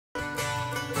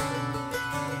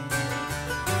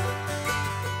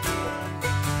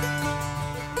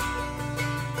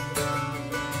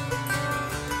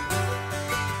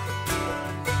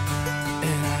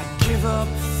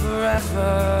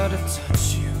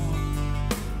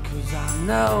'cause I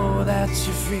know that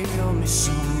you feel me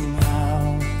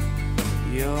somehow.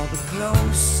 You're the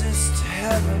closest to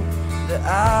heaven that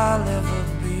I'll ever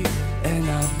be, and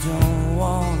I don't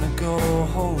wanna go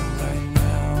home right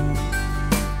now.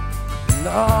 And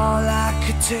all I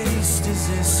could taste is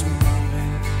this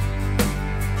moment,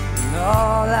 and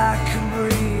all I can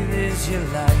breathe is your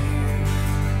life.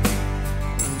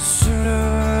 And sooner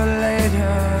or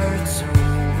later it's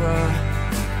over,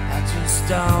 I just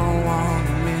don't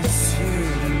wanna miss you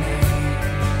tonight.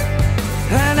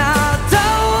 And I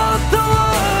don't want the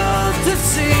world to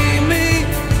see me,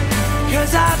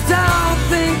 'cause I don't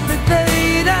think that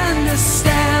they'd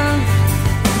understand.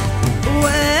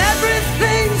 When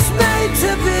everything's made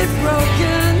to be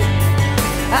broken,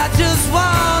 I just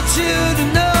want you to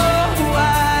know who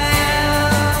I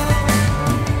am.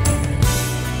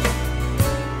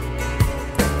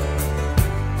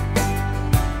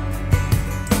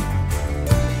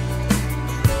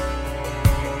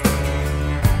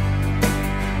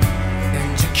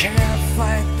 And you can't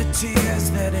fight the tears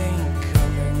that ain't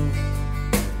coming,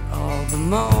 all the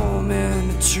moment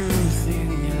of truth in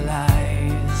your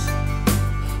lies.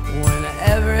 When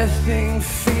everything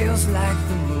feels like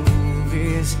the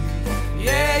movies,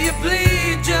 yeah, you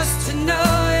bleed just to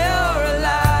know you